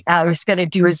to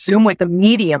do a Zoom with a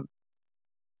medium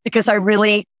because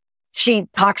she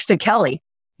talks to Kelly,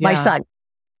 my son.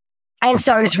 And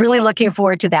so I was really looking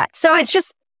forward to that. So it's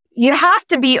just, you have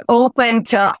to be open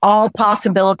to all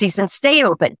possibilities and stay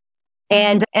open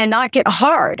and not get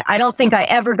hard. I don't think I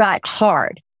ever got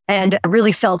hard and I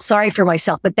really felt sorry for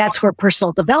myself, but that's where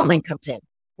personal development comes in.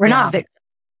 We're not victims.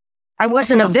 I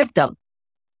wasn't a victim.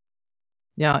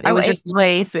 Yeah, it was just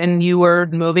life and you were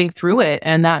moving through it.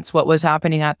 And that's what was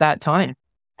happening at that time.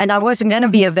 And I wasn't going to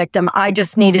be a victim. I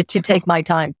just needed to take my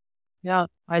time. Yeah,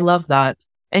 I love that.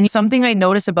 And something I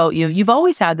notice about you, you've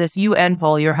always had this, you and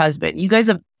Paul, your husband, you guys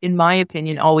have, in my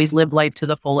opinion, always lived life to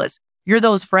the fullest. You're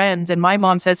those friends. And my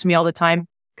mom says to me all the time,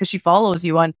 because she follows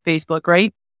you on Facebook,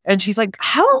 right? And she's like,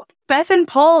 how Beth and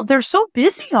Paul, they're so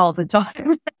busy all the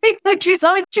time. Like she's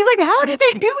like, how do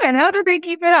they do it? How do they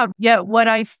keep it up? Yet what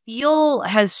I feel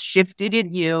has shifted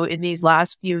in you in these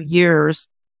last few years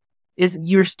is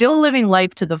you're still living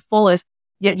life to the fullest,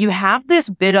 yet you have this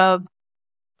bit of,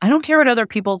 I don't care what other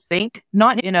people think,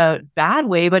 not in a bad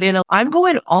way, but I'm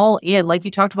going all in. Like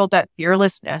you talked about that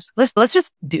fearlessness. Let's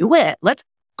just do it. Let's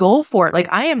go for it. Like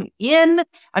I am in,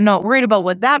 I'm not worried about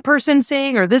what that person's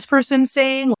saying or this person's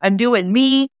saying. I'm doing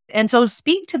me. And so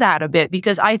speak to that a bit,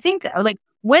 because I think like,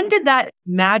 when did that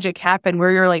magic happen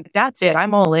where you're like, that's it,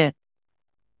 I'm all in?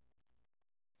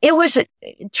 It was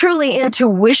truly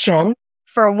intuition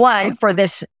for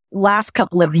this last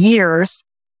couple of years.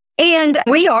 And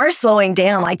we are slowing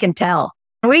down, I can tell.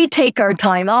 We take our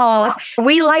time off.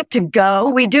 We like to go.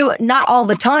 We do it not all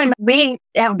the time. We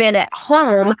have been at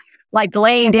home, like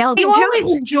laying down. You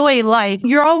always enjoy life.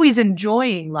 You're always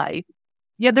enjoying life.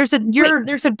 Yeah, there's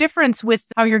a difference with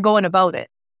how you're going about it.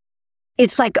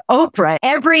 It's like Oprah.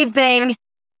 Everything,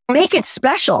 make it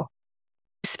special.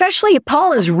 Especially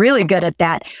Paul is really good at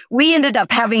that. We ended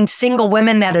up having single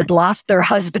women that had lost their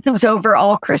husbands over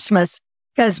all Christmas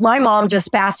because my mom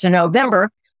just passed in November.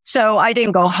 So I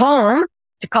didn't go home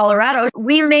to Colorado.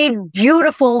 We made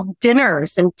beautiful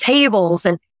dinners and tables,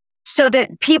 and so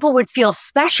that people would feel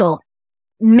special.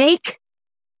 Make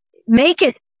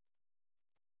it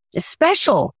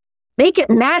special. Make it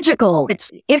magical.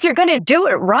 If you're going to do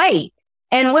it right.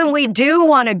 And when we do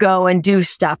want to go and do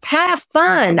stuff, have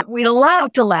fun. We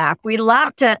love to laugh. We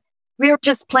were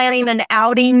just planning an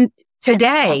outing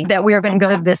today that we were going to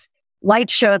go to this light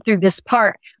show through this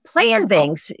park, plan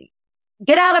things,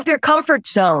 get out of your comfort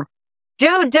zone,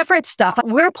 do different stuff.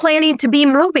 We're planning to be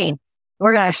moving.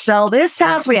 We're going to sell this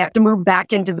house. We have to move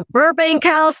back into the Burbank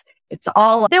house.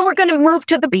 Then we're going to move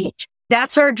to the beach.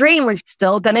 That's our dream. We're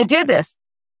still going to do this.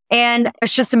 And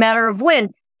it's just a matter of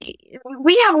when.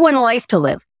 We have one life to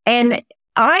live. And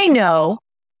I know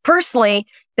personally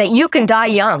that you can die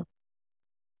young.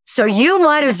 So you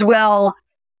might as well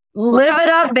live it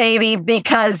up, baby,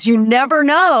 because you never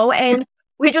know. And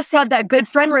we just had that good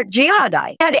friend, Rick Gia,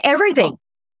 die. He had everything,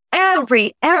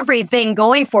 everything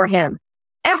going for him.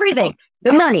 Everything,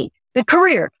 the money, the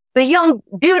career, the young,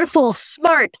 beautiful,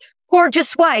 smart,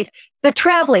 gorgeous wife, the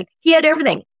traveling. He had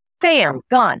everything. Bam,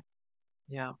 gone.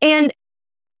 Yeah. And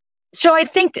so I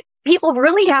think people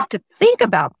really have to think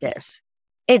about this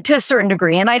to a certain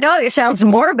degree. And I know it sounds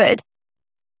morbid.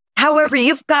 However,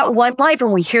 you've got one life,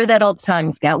 and we hear that all the time.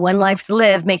 You've got one life to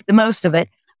live, make the most of it.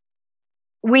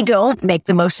 We don't make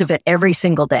the most of it every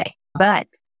single day,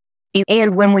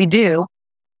 and when we do,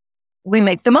 we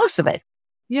make the most of it.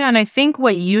 Yeah. And I think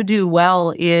what you do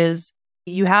well is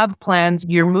you have plans,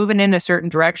 you're moving in a certain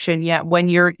direction, yet when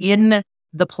you're in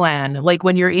the plan, like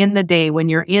when you're in the day, when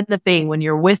you're in the thing, when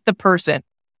you're with the person,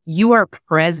 you are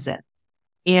present.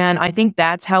 And I think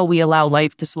that's how we allow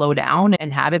life to slow down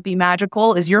and have it be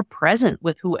magical, is you're present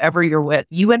with whoever you're with.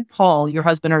 You and Paul, your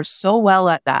husband, are so well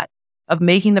at that, of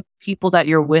making the people that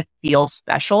you're with feel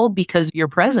special because you're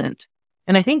present.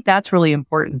 And I think that's really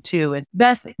important too. And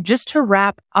Beth, just to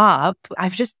wrap up,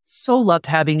 I've just so loved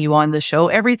having you on the show.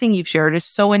 Everything you've shared is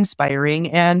so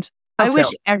inspiring. And I wish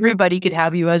everybody could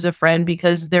have you as a friend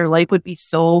because their life would be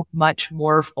so much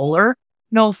more fuller.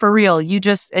 No, for real.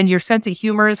 And your sense of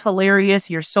humor is hilarious.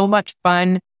 You're so much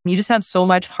fun. You just have so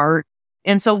much heart.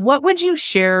 And so what would you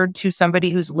share to somebody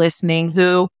who's listening,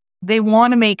 who they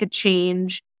want to make a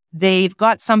change? They've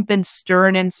got something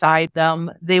stirring inside them.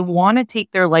 They want to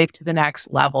take their life to the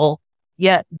next level,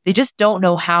 yet they just don't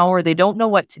know how, or they don't know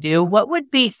what to do. What would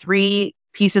be 3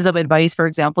 pieces of advice, for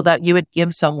example, that you would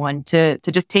give someone to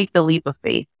just take the leap of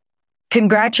faith?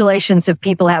 Congratulations if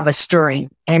people have a story,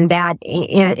 and that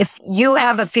if you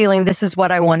have a feeling this is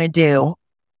what I want to do,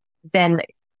 then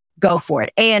go for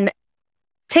it and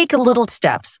take little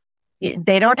steps.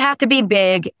 They don't have to be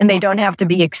big and they don't have to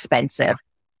be expensive.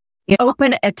 You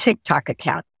open a TikTok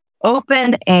account,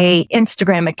 open a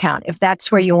Instagram account if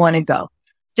that's where you want to go.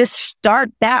 Just start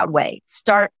that way.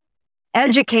 Start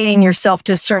educating yourself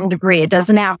to a certain degree. It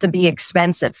doesn't have to be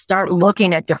expensive. Start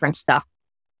looking at different stuff.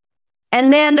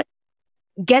 And then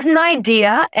get an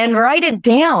idea and write it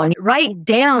down. Write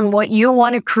down what you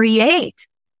want to create.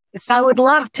 I would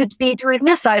love to be doing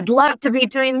this. I'd love to be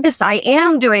doing this. I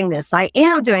am doing this. I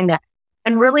am doing that.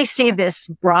 And really see this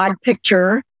broad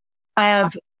picture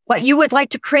of what you would like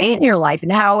to create in your life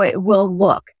and how it will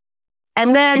look.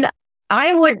 And then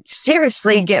I would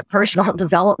seriously get personal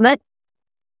development.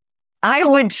 I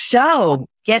would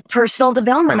get personal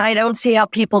development. I don't see how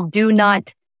people do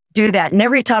not do that. And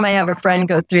every time I have a friend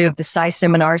go through the PSI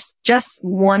seminars, just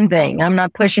one thing, I'm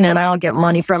not pushing it. I don't get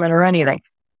money from it or anything.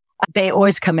 They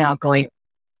always come out going,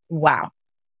 wow.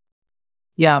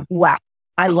 Yeah. Wow.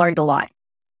 I learned a lot.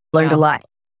 A lot.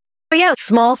 But yeah,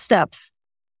 small steps.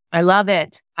 I love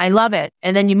it. I love it.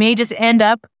 And then you may just end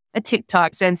up a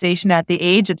TikTok sensation at the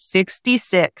age of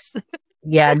 66.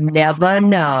 You never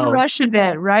know. Crushing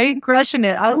it, right? Crushing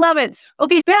it. I love it.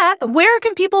 Okay, Beth, where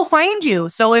can people find you?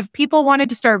 So if people wanted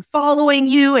to start following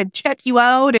you and check you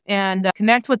out and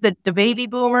connect with the baby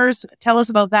boomers, tell us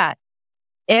about that.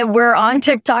 We're on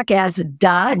TikTok as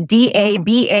DABABY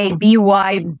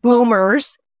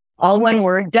boomers, all one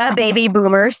word, Da Baby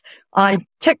Boomers, on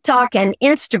TikTok and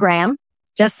Instagram,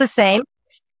 just the same.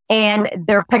 And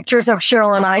there are pictures of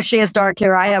Cheryl and I. She has dark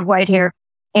hair. I have white hair.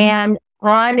 And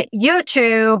on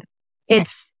YouTube,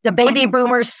 it's the Baby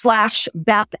Boomers /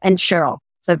 Beth and Cheryl.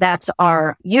 So that's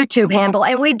our YouTube handle.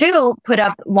 And we do put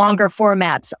up longer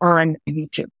formats on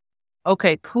YouTube.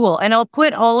 Okay, cool. And I'll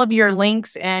put all of your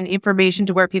links and information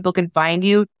to where people can find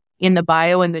you in the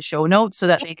bio and the show notes so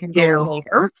that they can go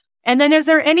over. And then is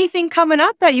there anything coming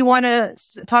up that you want to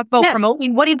talk about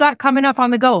promoting? What do you got coming up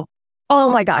on the go? Oh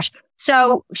my gosh.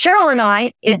 So Cheryl and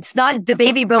I, it's not the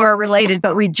baby boomer related,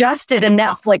 but we just did a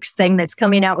Netflix thing that's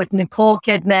coming out with Nicole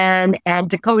Kidman and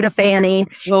Dakota Fanning.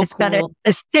 It's got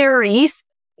a series.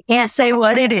 I can't say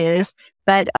what it is,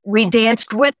 but we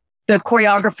danced with the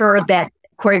choreographer that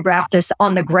choreographed us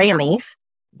on the Grammys.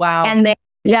 Wow. And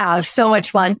then, so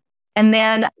much fun. And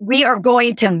then we are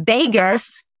going to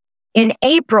Vegas in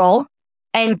April,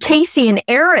 and Casey and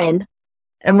Erin,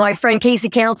 and my friend Casey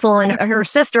Council and her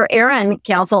sister Erin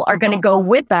Council are going to go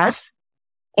with us.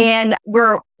 And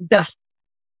we're the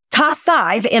top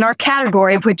 5 in our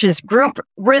category, which is group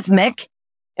rhythmic.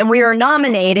 And we are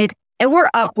nominated, and we're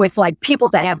up with like people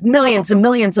that have millions and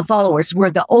millions of followers.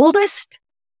 We're the oldest,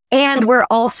 and we're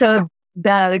also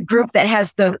the group that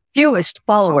has the fewest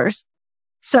followers.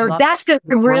 So that's just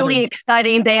really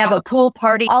exciting. They have a pool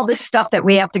party, all this stuff that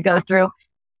we have to go through.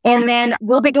 And then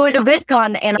we'll be going to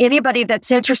VidCon, and anybody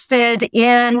that's interested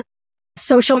in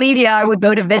social media, I would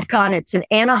go to VidCon. It's in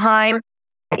Anaheim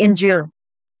in June.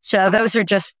 So those are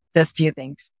just those few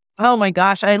things. Oh my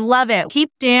gosh, I love it.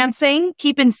 Keep dancing,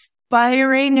 keep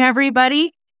inspiring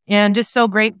everybody, and just so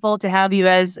grateful to have you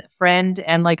as a friend.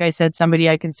 And like I said, somebody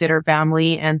I consider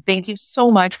family. And thank you so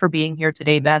much for being here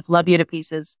today, Beth. Love you to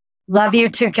pieces. Love you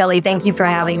too, Kelly. Thank you for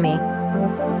having me.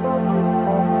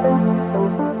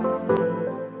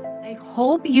 I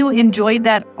hope you enjoyed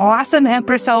that awesome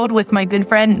episode with my good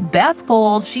friend, Beth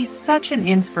Bowles. She's such an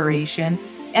inspiration.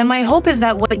 And my hope is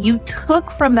that what you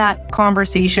took from that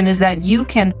conversation is that you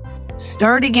can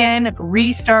start again,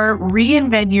 restart,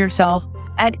 reinvent yourself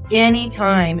at any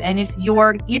time. And if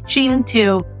you're itching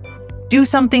to do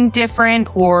something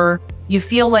different, or you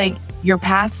feel like your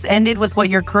path's ended with what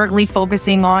you're currently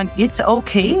focusing on, it's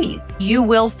okay. You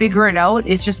will figure it out.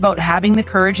 It's just about having the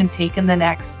courage and taking the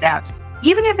next steps.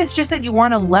 Even if it's just that you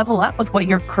want to level up with what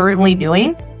you're currently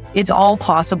doing, it's all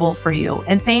possible for you.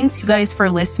 And thanks, you guys, for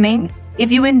listening.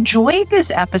 If you enjoyed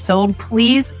this episode,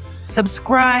 please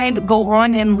subscribe, go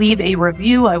on and leave a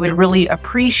review. I would really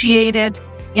appreciate it.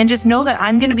 And just know that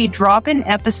I'm going to be dropping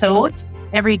episodes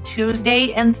every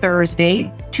Tuesday and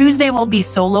Thursday. Tuesday will be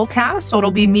solo cast, so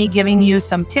it'll be me giving you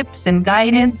some tips and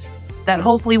guidance that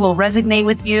hopefully will resonate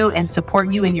with you and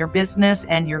support you in your business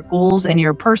and your goals and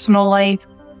your personal life.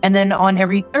 And then on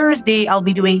every Thursday, I'll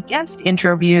be doing guest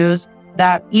interviews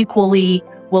that equally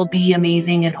will be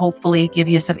amazing and hopefully give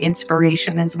you some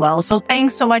inspiration as well. So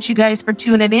thanks so much, you guys, for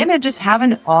tuning in, and just have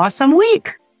an awesome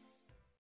week.